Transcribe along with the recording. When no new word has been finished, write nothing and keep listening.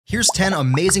Here's 10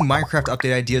 amazing Minecraft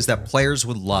update ideas that players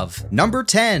would love. Number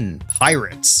 10,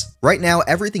 pirates. Right now,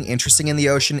 everything interesting in the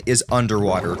ocean is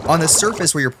underwater. On the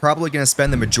surface, where you're probably going to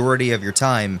spend the majority of your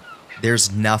time,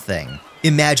 there's nothing.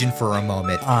 Imagine for a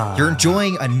moment, you're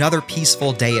enjoying another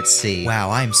peaceful day at sea.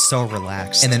 Wow, I'm so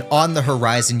relaxed. And then on the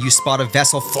horizon, you spot a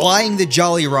vessel flying the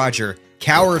Jolly Roger.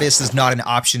 Cowardice is not an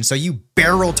option, so you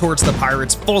barrel towards the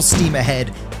pirates full steam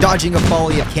ahead, dodging a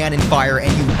volley of cannon fire,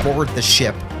 and you board the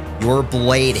ship. Your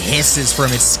blade hisses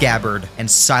from its scabbard, and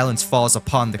silence falls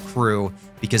upon the crew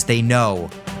because they know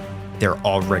they're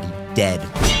already dead.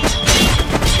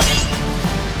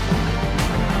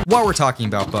 While we're talking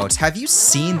about boats, have you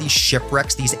seen these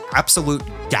shipwrecks, these absolute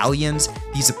galleons,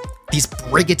 these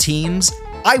brigantines?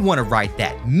 I want to ride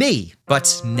that, me!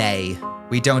 But nay,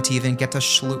 we don't even get a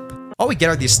sloop. All we get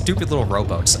are these stupid little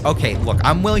rowboats. Okay, look,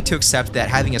 I'm willing to accept that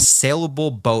having a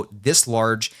sailable boat this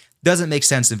large doesn't make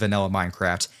sense in vanilla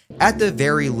Minecraft. At the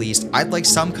very least, I'd like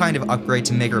some kind of upgrade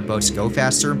to make our boats go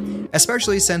faster,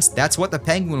 especially since that's what the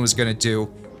Penguin was gonna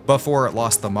do before it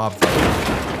lost the mob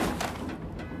fight.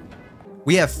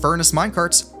 We have furnace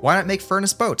minecarts, why not make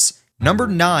furnace boats? Number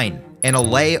 9, an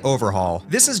Allay overhaul.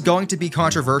 This is going to be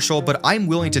controversial, but I'm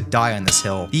willing to die on this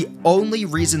hill. The only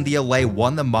reason the Allay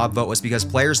won the mob vote was because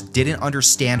players didn't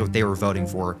understand what they were voting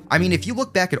for. I mean, if you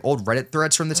look back at old Reddit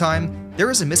threads from the time, there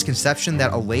was a misconception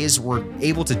that Allays were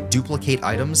able to duplicate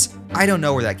items. I don't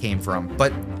know where that came from,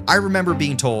 but I remember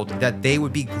being told that they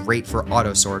would be great for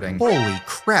auto sorting. Holy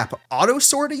crap, auto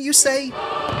sorting, you say?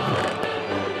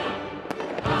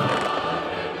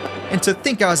 And to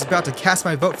think I was about to cast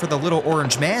my vote for the little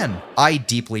orange man. I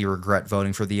deeply regret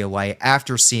voting for the Allay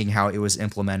after seeing how it was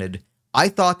implemented. I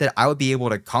thought that I would be able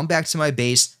to come back to my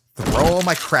base, throw all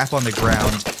my crap on the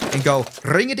ground, and go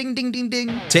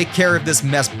ring-a-ding-ding-ding-ding. Take care of this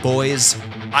mess, boys.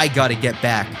 I gotta get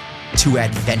back to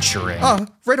adventuring. Oh,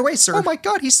 right away, sir. Oh my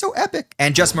god, he's so epic.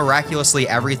 And just miraculously,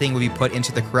 everything would be put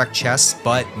into the correct chests,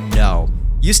 but no.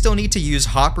 You still need to use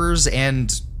hoppers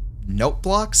and note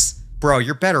blocks. Bro,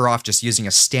 you're better off just using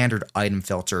a standard item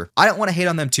filter. I don't want to hate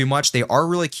on them too much. They are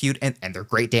really cute and they're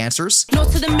great dancers.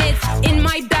 Not to the myth, in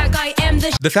my bag I am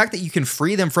the fact that you can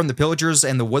free them from the pillagers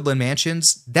and the woodland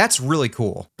mansions, that's really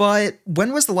cool. But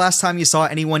when was the last time you saw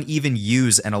anyone even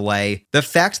use an Allay? The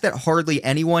fact that hardly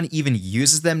anyone even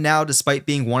uses them now despite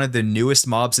being one of the newest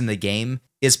mobs in the game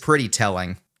is pretty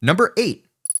telling. Number 8.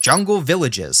 Jungle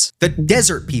villages. The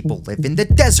desert people live in the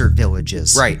desert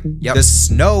villages. Right, yep. The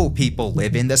snow people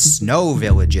live in the snow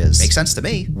villages. Makes sense to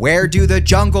me. Where do the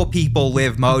jungle people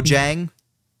live, Mojang?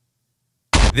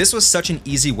 This was such an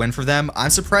easy win for them, I'm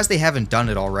surprised they haven't done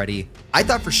it already. I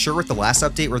thought for sure with the last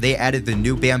update where they added the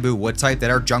new bamboo wood type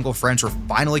that our jungle friends were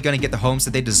finally gonna get the homes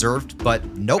that they deserved, but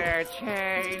nope.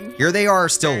 Here they are,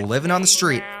 still living on the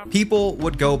street. People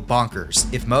would go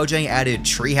bonkers. If Mojang added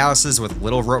tree houses with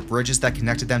little rope bridges that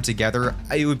connected them together,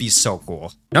 it would be so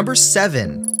cool. Number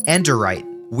 7, Enderite.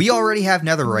 We already have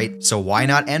netherite, so why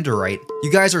not enderite?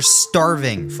 You guys are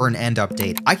starving for an end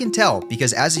update. I can tell,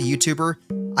 because as a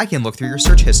YouTuber, I can look through your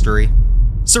search history.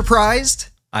 Surprised?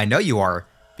 I know you are,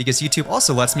 because YouTube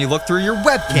also lets me look through your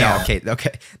webcam. No,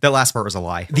 okay, that last part was a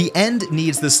lie. The end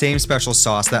needs the same special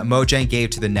sauce that Mojang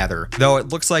gave to the nether, though it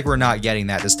looks like we're not getting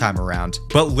that this time around.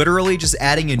 But literally just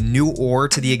adding a new ore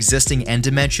to the existing end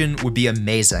dimension would be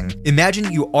amazing.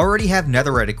 Imagine you already have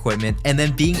netherite equipment and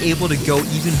then being able to go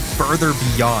even further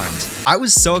beyond. I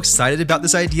was so excited about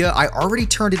this idea, I already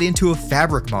turned it into a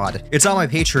fabric mod. It's on my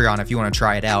Patreon if you want to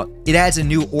try it out. It adds a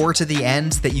new ore to the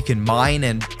end that you can mine,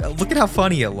 and look at how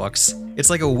funny it looks. It's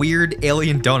like a weird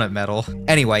alien donut metal.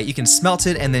 Anyway, you can smelt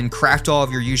it and then craft all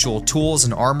of your usual tools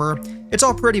and armor. It's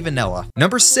all pretty vanilla.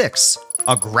 Number 6,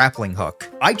 a grappling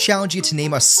hook. I challenge you to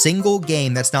name a single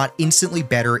game that's not instantly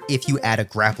better if you add a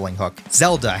grappling hook.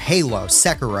 Zelda, Halo,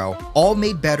 Sekiro, all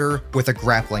made better with a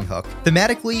grappling hook.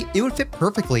 Thematically, it would fit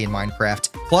perfectly in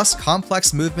Minecraft. Plus,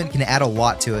 complex movement can add a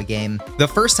lot to a game. The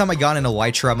first time I got in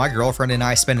Elytra, my girlfriend and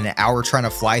I spent an hour trying to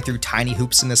fly through tiny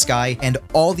hoops in the sky, and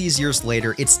all these years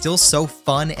later, it's still so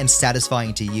fun and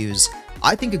satisfying to use.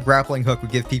 I think a grappling hook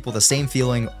would give people the same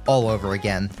feeling all over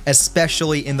again,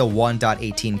 especially in the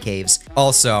 1.18 caves.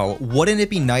 Also, wouldn't it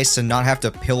be nice to not have to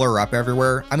pillar up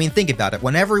everywhere? I mean, think about it.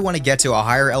 Whenever we want to get to a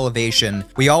higher elevation,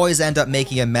 we always end up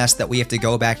making a mess that we have to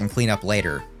go back and clean up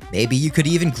later. Maybe you could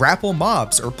even grapple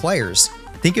mobs or players.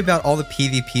 Think about all the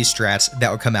PvP strats that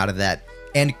would come out of that.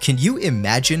 And can you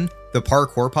imagine the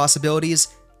parkour possibilities?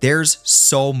 There's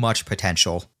so much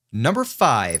potential. Number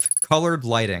 5, colored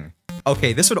lighting.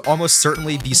 Okay, this would almost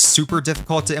certainly be super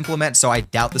difficult to implement, so I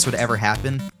doubt this would ever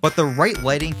happen, but the right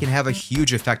lighting can have a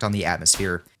huge effect on the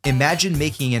atmosphere. Imagine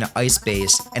making an ice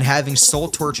base and having soul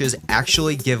torches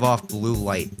actually give off blue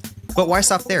light. But why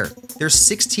stop there? There's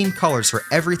 16 colors for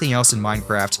everything else in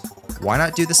Minecraft. Why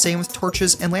not do the same with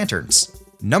torches and lanterns?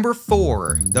 Number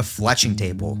 4, the fletching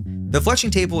table. The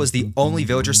fletching table is the only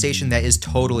villager station that is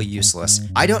totally useless.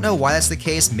 I don't know why that's the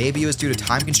case, maybe it was due to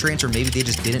time constraints or maybe they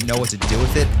just didn't know what to do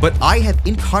with it, but I have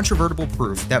incontrovertible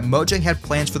proof that Mojang had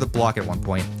plans for the block at one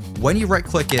point. When you right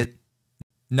click it,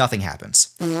 nothing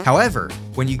happens. However,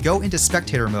 when you go into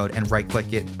spectator mode and right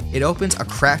click it, it opens a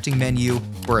crafting menu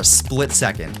for a split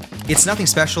second. It's nothing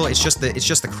special, it's just the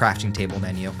crafting table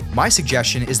menu. My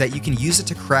suggestion is that you can use it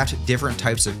to craft different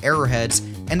types of arrowheads,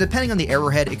 and depending on the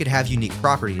arrowhead, it could have unique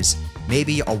properties.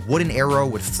 Maybe a wooden arrow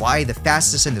would fly the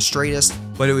fastest and the straightest,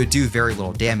 but it would do very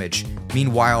little damage.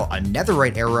 Meanwhile, a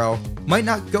netherite arrow might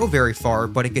not go very far,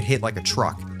 but it could hit like a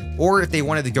truck. Or if they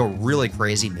wanted to go really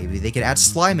crazy, maybe they could add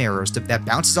slime arrows that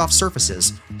bounces off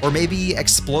surfaces, or maybe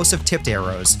explosive tipped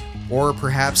arrows, or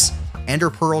perhaps ender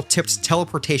pearl tipped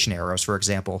teleportation arrows, for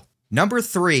example. Number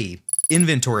 3,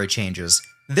 inventory changes.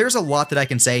 There's a lot that I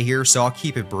can say here, so I'll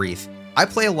keep it brief. I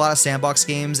play a lot of sandbox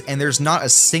games, and there's not a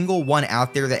single one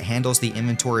out there that handles the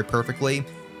inventory perfectly,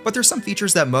 but there's some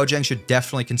features that Mojang should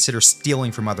definitely consider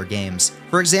stealing from other games.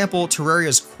 For example,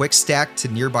 Terraria's quick stack to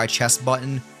nearby chest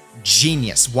button.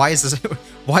 Genius. Why is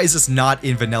this not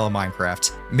in vanilla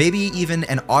Minecraft? Maybe even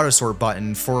an autosort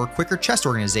button for quicker chest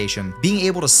organization. Being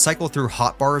able to cycle through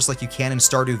hotbars like you can in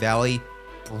Stardew Valley,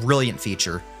 brilliant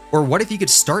feature. Or what if you could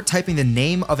start typing the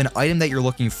name of an item that you're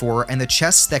looking for and the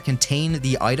chests that contain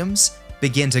the items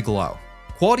begin to glow?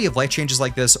 Quality of life changes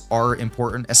like this are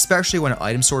important, especially when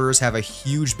item sorters have a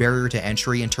huge barrier to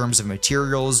entry in terms of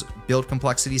materials, build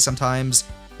complexity sometimes,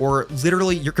 or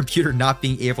literally your computer not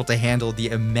being able to handle the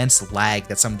immense lag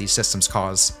that some of these systems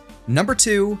cause. Number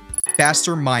 2,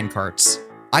 faster minecarts.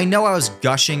 I know I was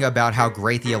gushing about how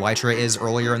great the elytra is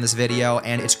earlier in this video,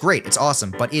 and it's great, it's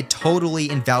awesome, but it totally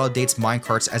invalidates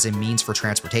minecarts as a means for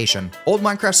transportation. Old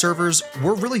Minecraft servers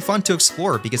were really fun to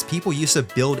explore because people used to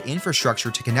build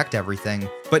infrastructure to connect everything,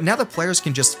 but now that players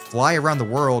can just fly around the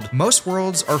world, most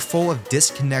worlds are full of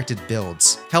disconnected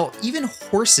builds. Hell, even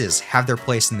horses have their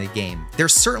place in the game. They're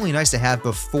certainly nice to have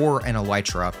before an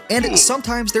elytra, and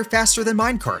sometimes they're faster than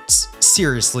minecarts.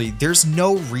 Seriously, there's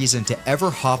no reason to ever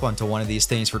hop onto one of these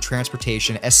things for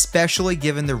transportation, especially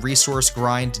given the resource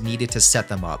grind needed to set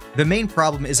them up. The main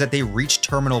problem is that they reach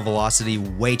terminal velocity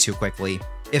way too quickly.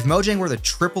 If Mojang were to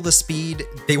triple the speed,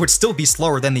 they would still be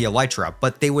slower than the elytra,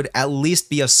 but they would at least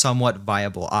be a somewhat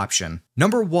viable option.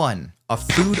 Number 1, a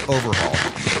food overhaul.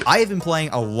 I have been playing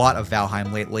a lot of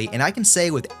Valheim lately, and I can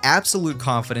say with absolute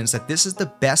confidence that this is the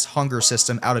best hunger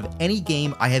system out of any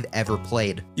game I have ever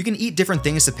played. You can eat different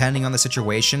things depending on the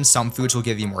situation. Some foods will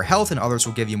give you more health and others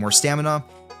will give you more stamina.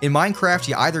 In Minecraft,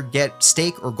 you either get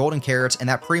steak or golden carrots, and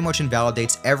that pretty much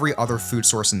invalidates every other food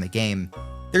source in the game.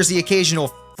 There's the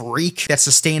occasional freak that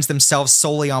sustains themselves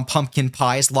solely on pumpkin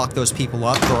pies. Lock those people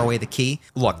up, throw away the key.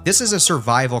 Look, this is a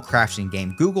survival crafting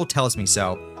game. Google tells me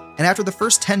so. And after the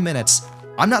first 10 minutes,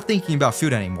 I'm not thinking about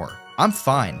food anymore. I'm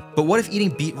fine. But what if eating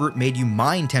beetroot made you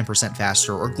mine 10%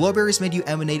 faster, or glowberries made you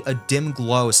emanate a dim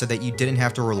glow so that you didn't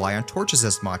have to rely on torches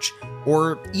as much,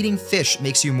 or eating fish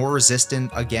makes you more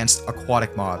resistant against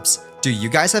aquatic mobs? Do you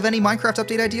guys have any Minecraft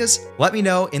update ideas? Let me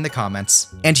know in the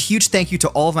comments. And huge thank you to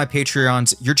all of my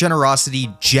Patreons. Your generosity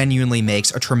genuinely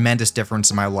makes a tremendous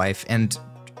difference in my life, and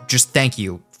just thank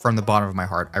you from the bottom of my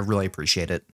heart. I really appreciate it.